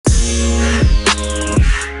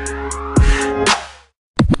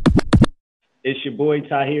It's your boy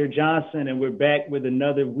Tahir Johnson, and we're back with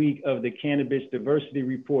another week of the Cannabis Diversity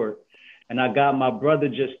Report. And I got my brother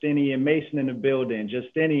Justinian Mason in the building.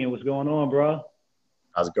 Justinian, what's going on, bro?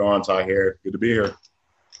 How's it going, Tahir? Good to be here.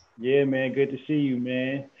 Yeah, man, good to see you,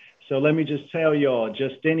 man. So let me just tell y'all,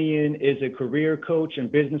 Justinian is a career coach and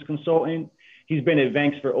business consultant. He's been at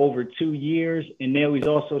Vanks for over 2 years, and now he's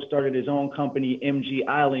also started his own company, MG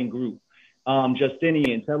Island Group.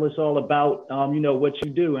 Justinian, tell us all about, what you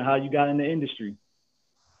do and how you got in the industry.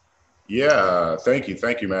 Yeah, thank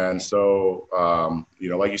you, man. So,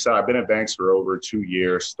 like you said, I've been at Vanks for over 2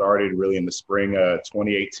 years, started really in the spring of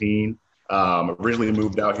 2018. Originally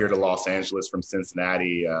moved out here to Los Angeles from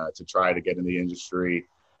Cincinnati to try to get in the industry.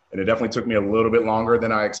 And it definitely took me a little bit longer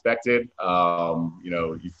than I expected.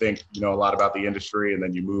 You think you know a lot about the industry, and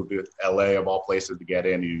then you move to LA of all places to get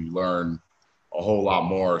in, you learn a whole lot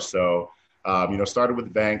more. So, started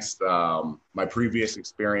with Vanks. My previous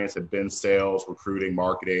experience had been sales, recruiting,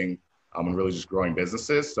 marketing, and really just growing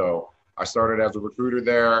businesses. So I started as a recruiter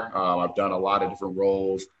there. I've done a lot of different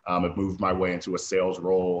roles. I've moved my way into a sales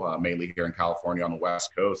role, mainly here in California on the West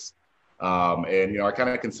Coast. I kind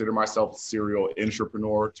of consider myself a serial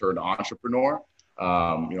intrapreneur turned entrepreneur.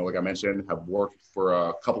 Like I mentioned, have worked for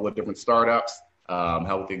a couple of different startups,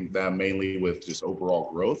 helping them mainly with just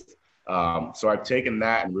overall growth. So I've taken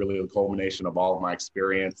that and really the culmination of all of my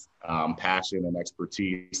experience, passion and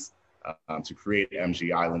expertise to create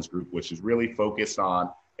MG Islands Group, which is really focused on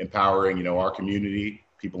empowering, our community,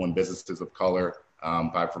 people and businesses of color,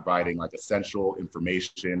 by providing like essential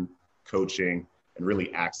information, coaching, and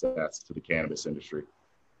really access to the cannabis industry.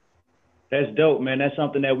 That's dope, man. That's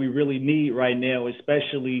something that we really need right now,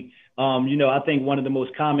 especially, I think one of the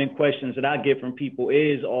most common questions that I get from people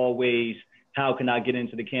is always, how can I get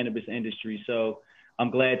into the cannabis industry? So I'm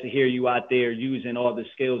glad to hear you out there using all the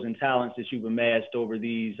skills and talents that you've amassed over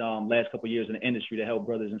these last couple of years in the industry to help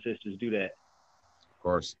brothers and sisters do that. Of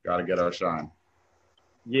course, got to get our shine.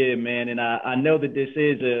 Yeah, man. And I know that this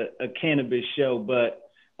is a cannabis show, but,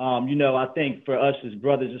 I think for us as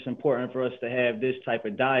brothers, it's important for us to have this type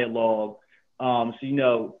of dialogue.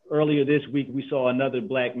 Earlier this week, we saw another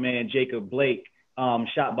black man, Jacob Blake,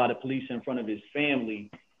 shot by the police in front of his family.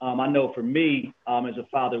 I know for me, as a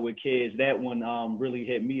father with kids, that one really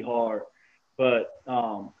hit me hard. But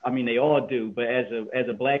they all do. But as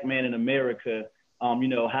a black man in America,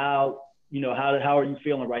 how are you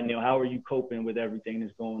feeling right now? How are you coping with everything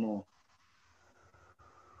that's going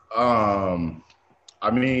on?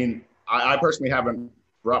 I personally haven't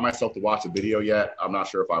brought myself to watch the video yet. I'm not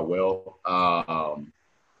sure if I will. I'll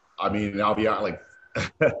be honest,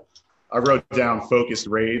 I wrote down focused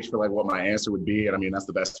rage for what my answer would be. And that's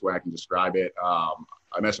the best way I can describe it. I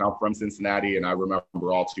mentioned I'm from Cincinnati and I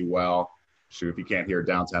remember all too well. Shoot, if you can't hear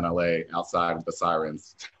downtown LA outside with the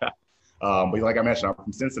sirens. But like I mentioned, I'm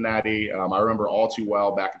from Cincinnati. I remember all too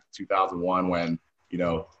well back in 2001 when,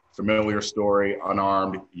 familiar story,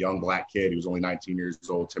 unarmed young black kid who was only 19 years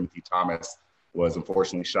old, Timothy Thomas, was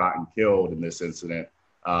unfortunately shot and killed in this incident.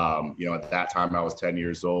 At that time I was 10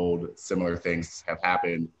 years old. Similar things have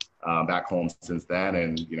happened back home since then.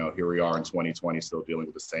 And, here we are in 2020 still dealing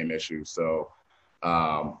with the same issue. So,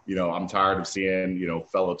 I'm tired of seeing,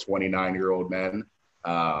 fellow 29-year-old men,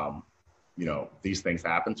 these things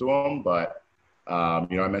happen to them. But, I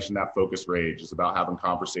mentioned that focus rage. It's about having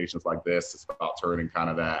conversations like this. It's about turning kind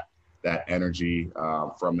of that energy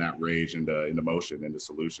from that rage into motion, into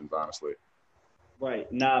solutions, honestly.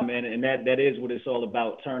 Right. Nah, man. And that is what it's all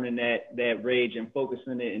about, turning that rage and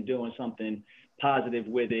focusing it and doing something positive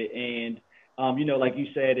with it. And, like you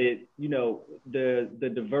said,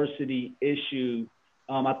 the diversity issue,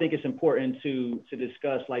 I think it's important to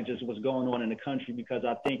discuss just what's going on in the country, because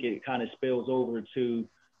I think it kind of spills over to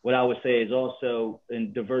what I would say is also a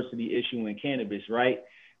diversity issue in cannabis, right?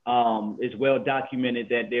 It's well documented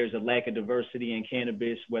that there's a lack of diversity in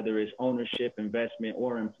cannabis, whether it's ownership, investment,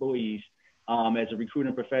 or employees. As a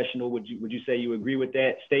recruiting professional, would you say you agree with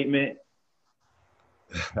that statement?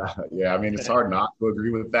 Yeah, it's hard not to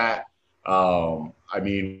agree with that.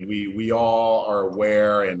 We all are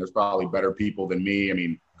aware, and there's probably better people than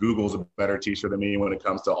me. Google's a better teacher than me when it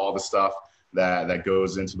comes to all the stuff that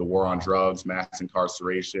goes into the war on drugs, mass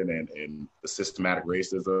incarceration, and the systematic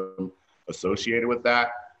racism associated with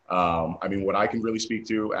that. What I can really speak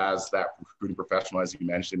to as that recruiting professional, as you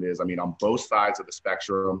mentioned, is, on both sides of the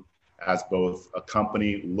spectrum, as both a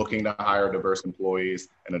company looking to hire diverse employees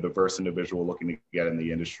and a diverse individual looking to get in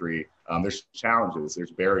the industry, there's challenges,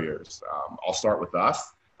 there's barriers. I'll start with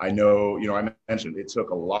us. I know, I mentioned it took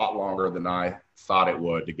a lot longer than I thought it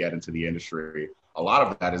would to get into the industry. A lot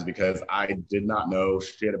of that is because I did not know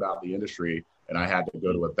shit about the industry and I had to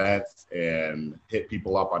go to events and hit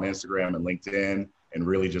people up on Instagram and LinkedIn and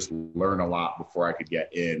really just learn a lot before I could get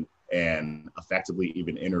in and effectively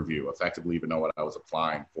even interview, effectively even know what I was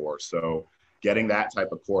applying for. So getting that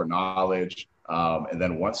type of core knowledge, and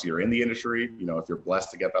then once you're in the industry, you know, if you're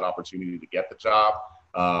blessed to get that opportunity to get the job,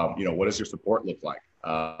 you know, what does your support look like?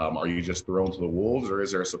 Are you just thrown to the wolves, or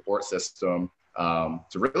is there a support system to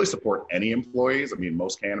really support any employees? I mean,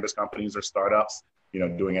 most cannabis companies are startups, you know,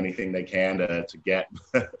 doing anything they can to get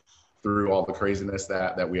through all the craziness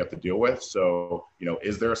that we have to deal with. So, you know,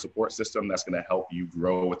 is there a support system that's going to help you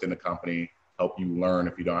grow within the company, help you learn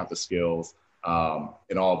if you don't have the skills,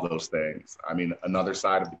 and all of those things? I mean, another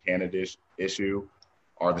side of the cannabis issue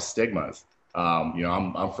are the stigmas. You know,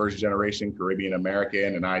 I'm first generation Caribbean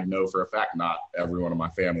American, and I know for a fact not everyone in my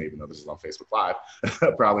family, even though this is on Facebook Live,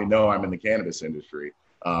 probably know I'm in the cannabis industry.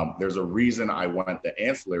 There's a reason I went the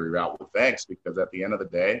ancillary route with Banks, because at the end of the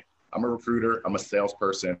day, I'm a recruiter, I'm a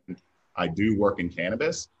salesperson. I do work in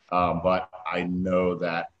cannabis, but I know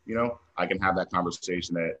that, you know, I can have that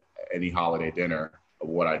conversation at any holiday dinner of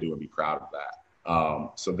what I do and be proud of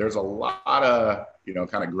that. So there's a lot of, you know,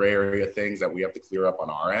 kind of gray area things that we have to clear up on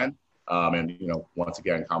our end. And, you know, once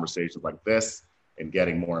again, conversations like this and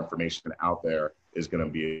getting more information out there is going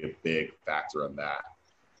to be a big factor in that.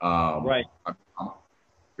 Right.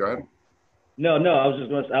 Go ahead. No, I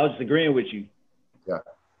was just agreeing with you. Yeah.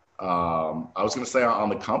 I was going to say on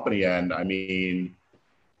the company end, I mean,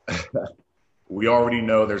 we already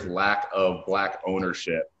know there's lack of Black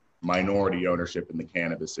ownership, minority ownership in the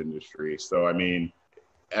cannabis industry. So, I mean,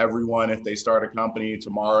 everyone, if they start a company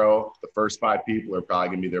tomorrow, the first 5 people are probably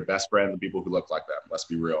going to be their best friend, the people who look like them. Let's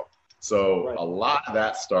be real. So right. A lot of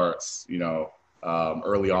that starts, you know,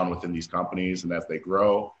 early on within these companies. And as they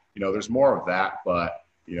grow, you know, there's more of that. But,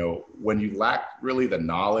 you know, when you lack really the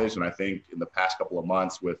knowledge, and I think in the past couple of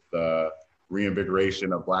months with the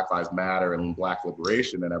reinvigoration of Black Lives Matter and Black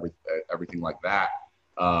liberation and everything like that,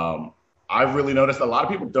 I've really noticed a lot of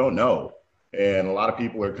people don't know. And a lot of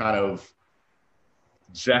people are kind of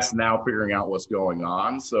just now figuring out what's going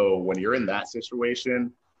on. So when you're in that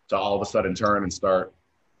situation, to all of a sudden turn and start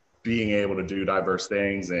being able to do diverse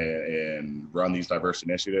things and run these diverse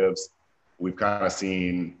initiatives, we've kind of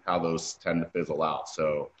seen how those tend to fizzle out.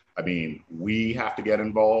 So, I mean, we have to get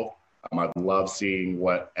involved. I love seeing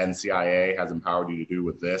what NCIA has empowered you to do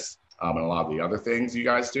with this, and a lot of the other things you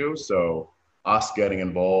guys do. So us getting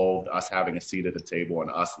involved, us having a seat at the table,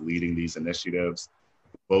 and us leading these initiatives,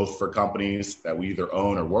 both for companies that we either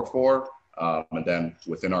own or work for, and then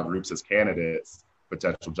within our groups as candidates,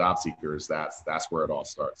 potential job seekers, that's where it all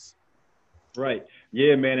starts. Right.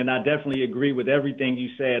 Yeah, man. And I definitely agree with everything you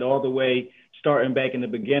said, all the way starting back in the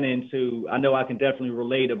beginning to, I know I can definitely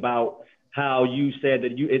relate about how you said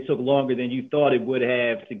that it took longer than you thought it would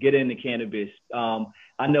have to get into cannabis.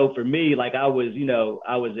 I know for me, like I was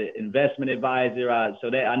an investment advisor. So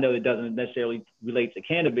that I know it doesn't necessarily relate to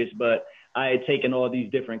cannabis, but I had taken all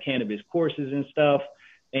these different cannabis courses and stuff.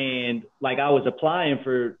 And like I was applying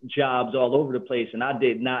for jobs all over the place, and I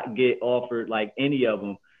did not get offered like any of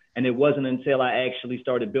them. And it wasn't until I actually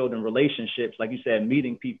started building relationships, like you said,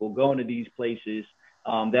 meeting people, going to these places.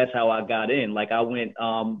 That's how I got in. Like I went,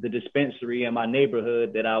 the dispensary in my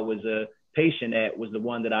neighborhood that I was a patient at was the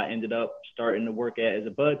one that I ended up starting to work at as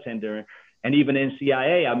a bud tender. And even in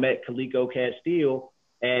CIA, I met Calico Castile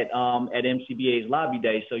at MCBA's lobby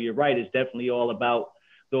day. So you're right. It's definitely all about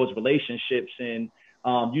those relationships. And,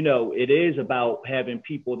 you know, it is about having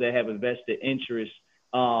people that have a vested interest,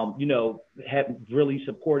 you know, have really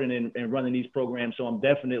supporting and running these programs. So I'm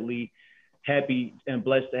definitely happy and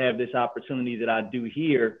blessed to have this opportunity that I do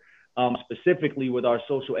here, specifically with our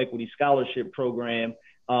social equity scholarship program.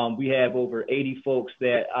 We have over 80 folks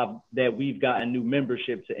that we've gotten new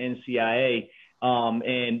membership to NCIA.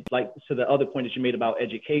 And like, to the other point that you made about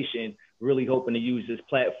education, really hoping to use this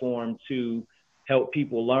platform to help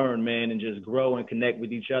people learn, man, and just grow and connect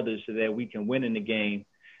with each other so that we can win in the game.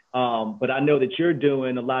 But I know that you're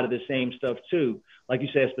doing a lot of the same stuff too. Like you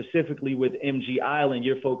said, specifically with MG Island,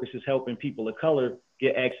 your focus is helping people of color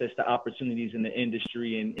get access to opportunities in the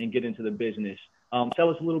industry and get into the business. Tell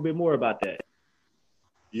us a little bit more about that.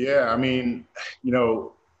 Yeah, I mean, you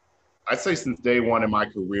know, I'd say since day one in my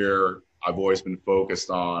career, I've always been focused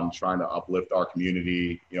on trying to uplift our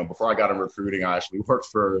community. You know, before I got in recruiting, I actually worked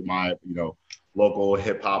for my, you know, local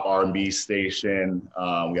hip hop R&B station.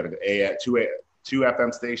 We had two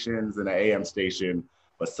FM stations and an AM station,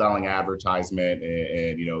 but selling advertisement.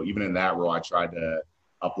 And, you know, even in that role, I tried to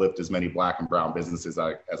uplift as many Black and brown businesses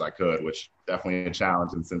as I could, which definitely a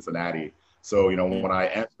challenge in Cincinnati. So, you know, when I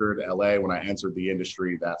entered LA, when I entered the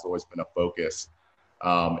industry, that's always been a focus.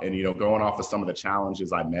 And, going off of some of the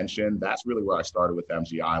challenges I mentioned, that's really where I started with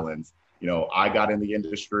MG Islands. I got in the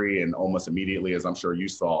industry and almost immediately, as I'm sure you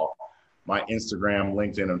saw, my Instagram,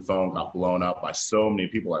 LinkedIn, and phone got blown up by so many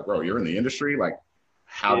people like, bro, you're in the industry? Like,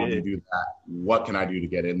 how did you do that? What can I do to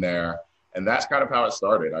get in there? And that's kind of how it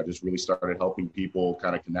started. I just really started helping people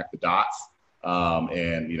kind of connect the dots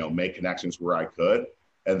and, make connections where I could.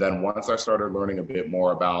 And then once I started learning a bit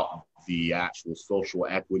more about the actual social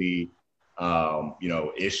equity,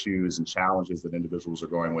 issues and challenges that individuals are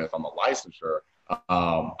going with on the licensure,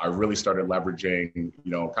 I really started leveraging,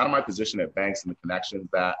 kind of my position at banks and the connections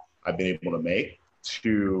that I've been able to make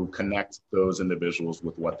to connect those individuals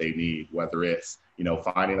with what they need, whether it's,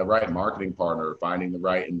 finding the right marketing partner, finding the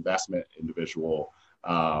right investment individual.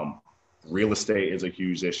 Real estate is a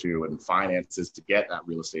huge issue, and finances to get that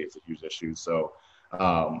real estate is a huge issue. So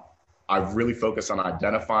I've really focused on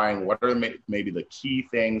identifying what are maybe the key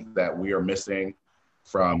things that we are missing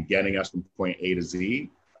from getting us from point A to Z,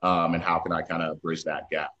 and how can I kind of bridge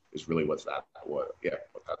that gap is really what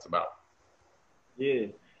that's about. Yeah.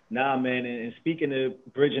 Nah, man. And speaking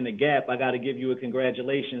of bridging the gap, I got to give you a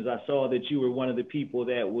congratulations. I saw that you were one of the people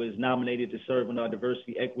that was nominated to serve on our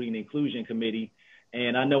Diversity, Equity, and Inclusion Committee.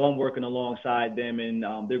 And I know I'm working alongside them, and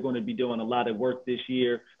they're going to be doing a lot of work this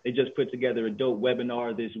year. They just put together a dope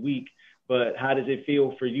webinar this week. But how does it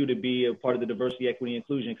feel for you to be a part of the Diversity, Equity, and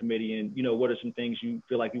Inclusion Committee? And, what are some things you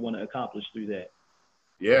feel like you want to accomplish through that?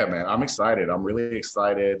 Yeah, man, I'm excited. I'm really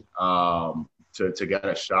excited to get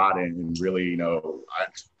a shot and really,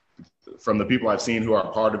 from the people I've seen who are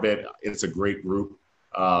a part of it, it's a great group.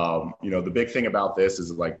 The big thing about this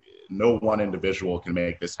is like no one individual can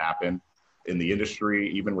make this happen in the industry,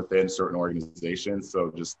 even within certain organizations.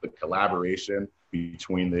 So just the collaboration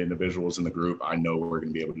between the individuals in the group, I know we're going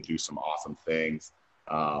to be able to do some awesome things.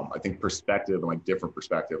 I think perspective and like different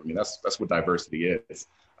perspective. I mean, that's what diversity is.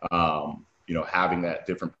 Having that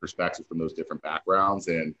different perspective from those different backgrounds.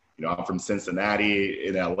 And, I'm from Cincinnati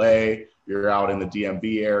in LA, you're out in the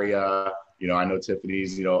DMV area. I know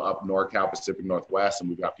Tiffany's, up NorCal, Pacific Northwest, and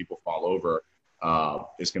we've got people fall over.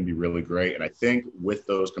 It's going to be really great. And I think with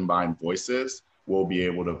those combined voices, we'll be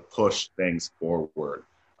able to push things forward.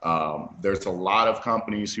 There's a lot of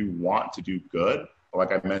companies who want to do good.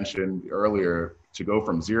 Like I mentioned earlier, to go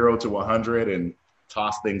from 0 to 100 and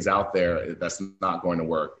toss things out there, that's not going to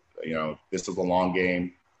work. This is a long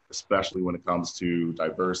game, especially when it comes to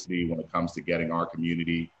diversity, when it comes to getting our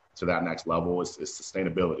community to that next level. It's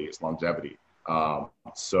sustainability, it's longevity.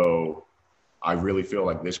 So I really feel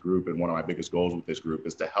like this group, and one of my biggest goals with this group,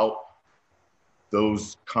 is to help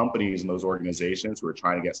those companies and those organizations who are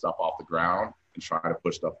trying to get stuff off the ground and trying to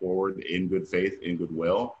push stuff forward in good faith, in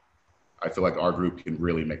goodwill. I feel like our group can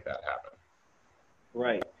really make that happen.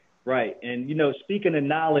 Right. And, speaking of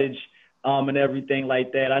knowledge, and everything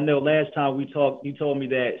like that. I know last time we talked, you told me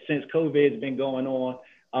that since COVID has been going on,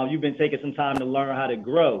 you've been taking some time to learn how to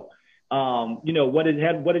grow. What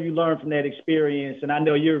have you learned from that experience? And I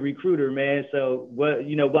know you're a recruiter, man. So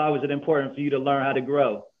why was it important for you to learn how to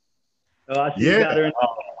grow? If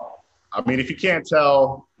you can't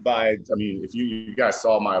tell if you guys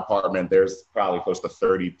saw my apartment, there's probably close to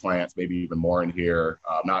 30 plants, maybe even more in here.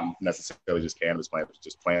 Not necessarily just cannabis plants, but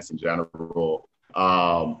just plants in general.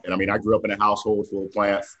 I grew up in a household full of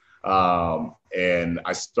plants. And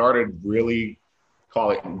I started really,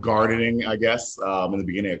 call it gardening, I guess, in the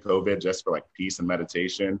beginning of COVID, just for like peace and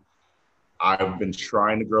meditation. I've been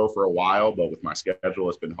trying to grow for a while, but with my schedule,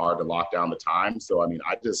 it's been hard to lock down the time. So,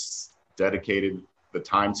 I just dedicated the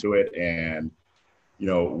time to it. And,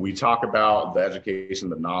 we talk about the education,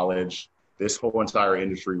 the knowledge. This whole entire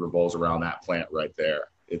industry revolves around that plant right there.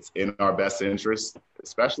 It's in our best interest,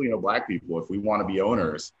 especially, Black people, if we want to be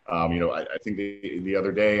owners. I think the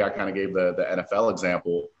other day I kind of gave the NFL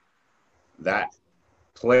example. That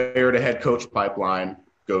player to head coach pipeline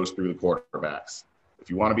goes through the quarterbacks. If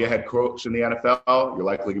you want to be a head coach in the NFL, you're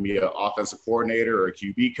likely going to be an offensive coordinator or a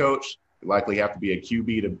QB coach. You likely have to be a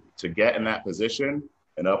QB to get in that position.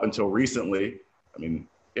 And up until recently,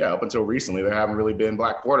 there haven't really been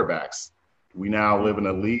Black quarterbacks. We now live in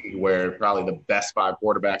a league where probably the best 5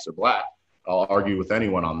 quarterbacks are Black. I'll argue with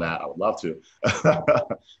anyone on that. I would love to.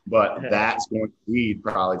 But that's going to lead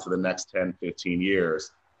probably to the next 10, 15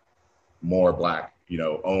 years, more Black,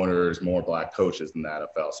 owners, more Black coaches in the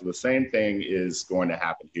NFL. So the same thing is going to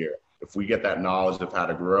happen here. If we get that knowledge of how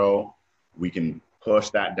to grow, we can push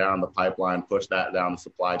that down the pipeline, push that down the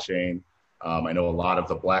supply chain. I know a lot of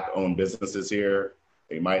the Black-owned businesses here,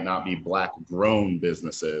 they might not be Black-grown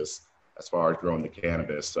businesses as far as growing the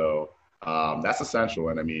cannabis. So that's essential.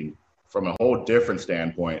 And from a whole different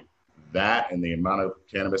standpoint, that and the amount of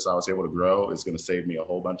cannabis I was able to grow is going to save me a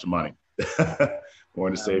whole bunch of money.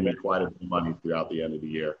 Going to save me quite a bit of money throughout the end of the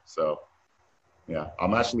year. So, yeah,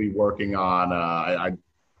 I'm actually working on, I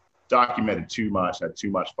documented too much, had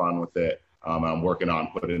too much fun with it. I'm working on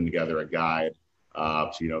putting together a guide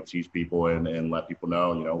to, teach people and let people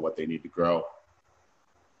know, what they need to grow.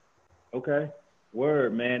 Okay.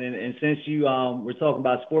 Word, man. And since you we're talking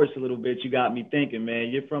about sports a little bit, you got me thinking, man.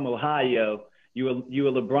 You're from Ohio. You a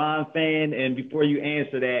LeBron fan, and before you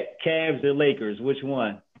answer that, Cavs or Lakers, which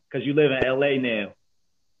one? Because you live in LA now.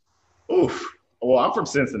 Oof. Well, I'm from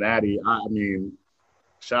Cincinnati. I mean,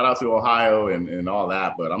 shout out to Ohio and all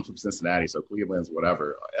that, but I'm from Cincinnati, so Cleveland's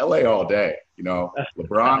whatever. LA all day.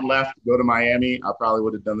 LeBron left to go to Miami. I probably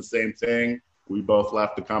would have done the same thing. We both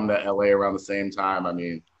left to come to LA around the same time. I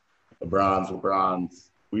mean, LeBron's,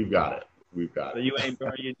 we've got it. So you ain't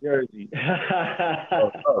burn your jersey.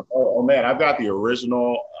 oh, man, I've got the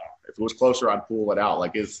original. If it was closer, I'd pull it out.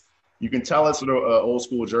 Like you can tell it's an old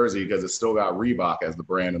school jersey because it's still got Reebok as the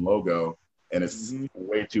brand and logo, and it's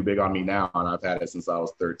way too big on me now. And I've had it since I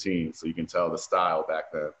was 13, so you can tell the style back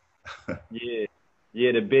then.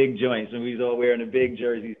 Yeah, the big joints, and we was all wearing the big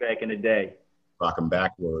jerseys back in the day. Rocking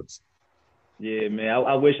backwards. Yeah, man.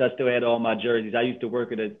 I wish I still had all my jerseys. I used to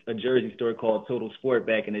work at a jersey store called Total Sport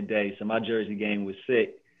back in the day, so my jersey game was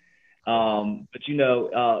sick. But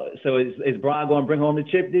so is Bron going to bring home the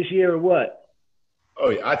chip this year or what?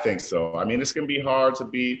 Oh, yeah, I think so. I mean, it's going to be hard to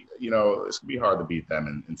beat. It's going to be hard to beat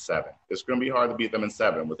them in 7. It's going to be hard to beat them in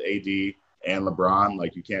 7 with AD and LeBron.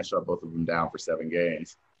 Like, you can't shut both of them down for 7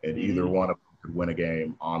 games, and either one of them could win a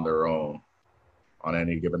game on their own on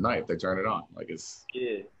any given night if they turn it on. Like it's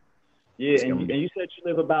Yeah, and you said you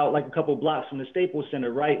live about like a couple blocks from the Staples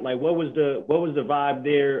Center, right? Like, what was the vibe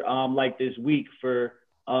there, like this week for,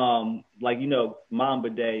 Mamba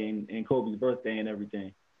Day and Kobe's birthday and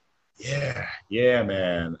everything? Yeah,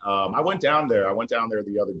 man. I went down there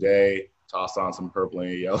the other day, tossed on some purple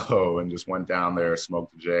and yellow, and just went down there,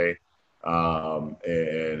 smoked a J,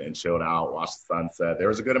 and chilled out, watched the sunset. There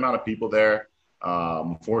was a good amount of people there.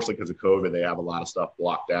 Unfortunately, because of COVID, they have a lot of stuff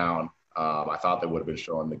blocked down. I thought they would have been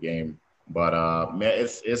showing the game. But man,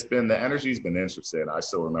 it's been, the energy's been interesting. I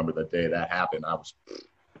still remember the day that happened. I was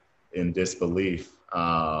in disbelief,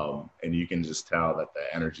 and you can just tell that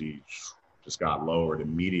the energy just got lowered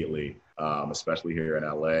immediately, especially here in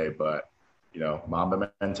LA. But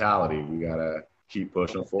Mamba mentality, we gotta keep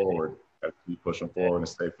pushing forward. And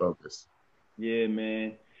stay focused. Yeah,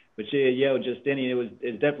 man. But yeah, Justinian,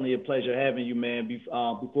 it's definitely a pleasure having you, man.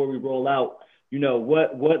 Before we roll out,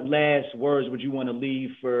 what last words would you want to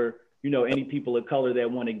leave for any people of color that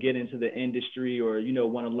want to get into the industry or,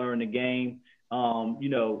 want to learn the game?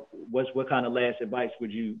 What kind of last advice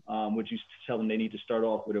would you tell them they need to start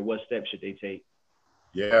off with, or what steps should they take?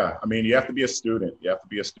 Yeah, I mean, you have to be a student. You have to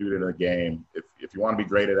be a student of the game. If you want to be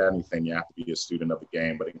great at anything, you have to be a student of the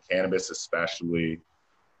game. But in cannabis especially,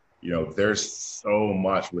 there's so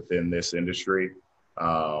much within this industry.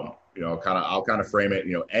 I'll kind of frame it,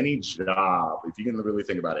 any job, if you can really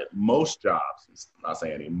think about it, most jobs, I'm not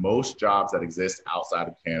saying any, most jobs that exist outside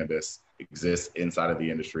of cannabis exist inside of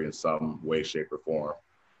the industry in some way, shape, or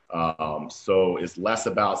form. So it's less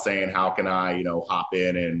about saying, how can I, hop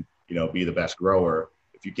in and, be the best grower.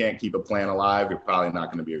 If you can't keep a plant alive, you're probably not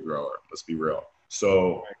going to be a grower. Let's be real.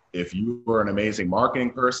 So if you are an amazing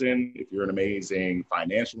marketing person, if you're an amazing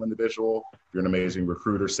financial individual, if you're an amazing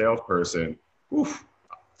recruiter, salesperson, if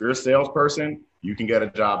you're a salesperson, you can get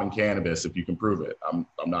a job in cannabis if you can prove it. I'm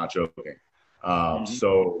not joking.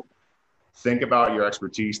 So think about your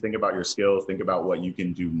expertise, think about your skills, think about what you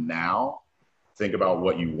can do now, think about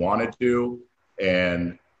what you want to do,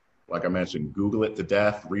 and like I mentioned, Google it to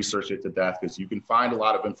death, research it to death, because you can find a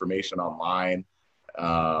lot of information online.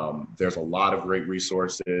 There's a lot of great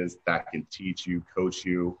resources that can teach you, coach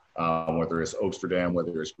you, whether it's Oaksterdam,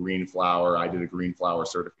 whether it's Green Flower. I did a Green Flower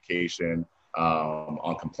certification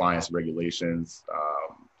on compliance regulations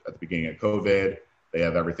at the beginning of COVID. They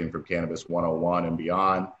have everything from Cannabis 101 and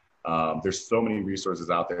beyond. There's so many resources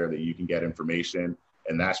out there that you can get information,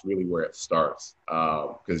 and that's really where it starts.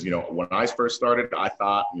 Because, when I first started, I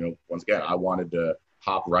thought, once again, I wanted to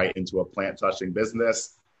hop right into a plant touching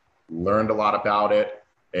business, learned a lot about it,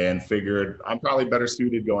 and figured I'm probably better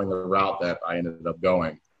suited going the route that I ended up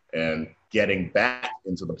going and getting back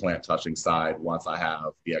into the plant touching side once I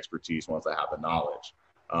have the expertise, once I have the knowledge.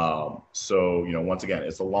 So, once again,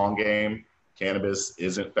 it's a long game. Cannabis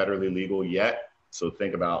isn't federally legal yet. So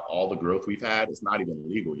think about all the growth we've had. It's not even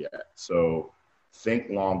legal yet. So think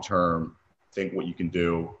long-term, think what you can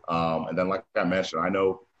do. And then, like I mentioned, I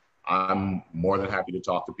know I'm more than happy to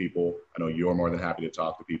talk to people. I know you're more than happy to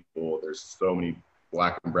talk to people. There's so many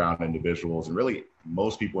Black and brown individuals, and really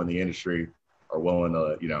most people in the industry are willing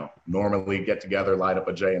to, normally get together, light up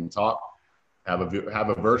a J and talk, have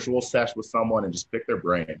a virtual session with someone and just pick their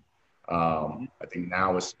brain. I think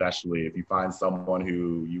now, especially if you find someone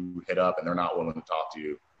who you hit up and they're not willing to talk to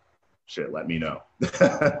you, shit, let me know.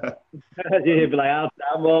 Yeah, but like I'm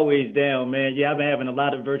always down, man. Yeah, I've been having a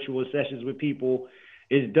lot of virtual sessions with people.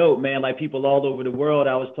 It's dope, man. Like people all over the world.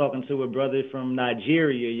 I was talking to a brother from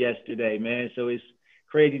Nigeria yesterday, man. So it's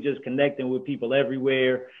crazy just connecting with people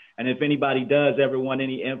everywhere. And if anybody does ever want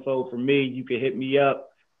any info from me, you can hit me up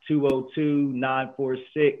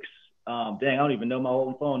 202-946. Dang, I don't even know my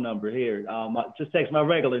own phone number here. Just text my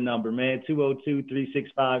regular number, man,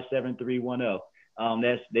 202-365-7310.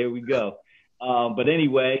 There we go. But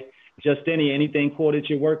anyway, Justinian, anything cool that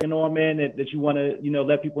you're working on, man, that you want to,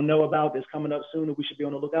 let people know about that's coming up soon that we should be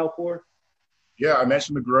on the lookout for? Yeah, I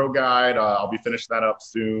mentioned the Grow Guide. I'll be finishing that up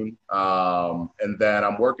soon. And then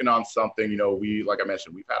I'm working on something, like I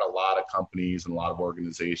mentioned, we've had a lot of companies and a lot of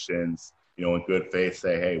organizations, in good faith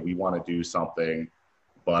say, hey, we want to do something.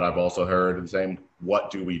 But I've also heard the same, what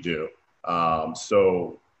do we do?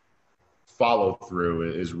 So follow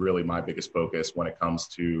through is really my biggest focus when it comes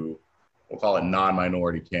to, we'll call it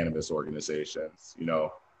non-minority cannabis organizations,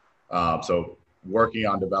 So working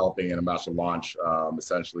on developing and about to launch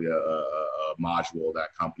essentially a module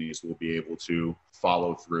that companies will be able to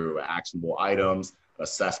follow through actionable items,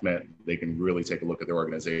 assessment. They can really take a look at their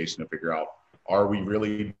organization and figure out, are we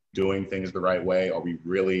really doing things the right way? Are we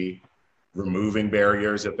really removing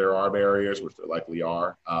barriers, if there are barriers, which there likely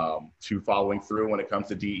are, to following through when it comes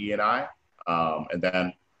to DE&I? And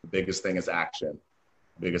then the biggest thing is action.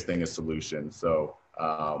 Biggest thing is solution. So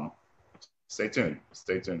stay tuned.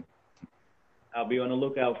 I'll be on the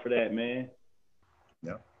lookout for that, man.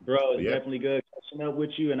 Yeah. Bro, it's definitely good catching up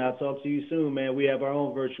with you, and I'll talk to you soon, man. We have our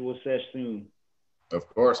own virtual session soon. Of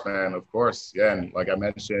course, man. Of course. Yeah. And like I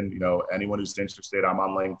mentioned, anyone who's interested, I'm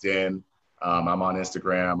on LinkedIn. I'm on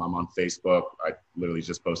Instagram. I'm on Facebook. I literally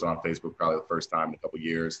just posted on Facebook probably the first time in a couple of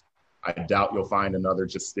years. I doubt you'll find another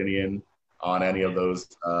Justinian on any of those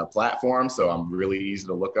platforms. So I'm really easy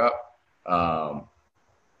to look up.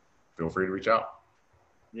 Feel free to reach out.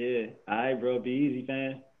 Yeah. All right, bro. Be easy,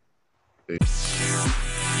 man. Peace.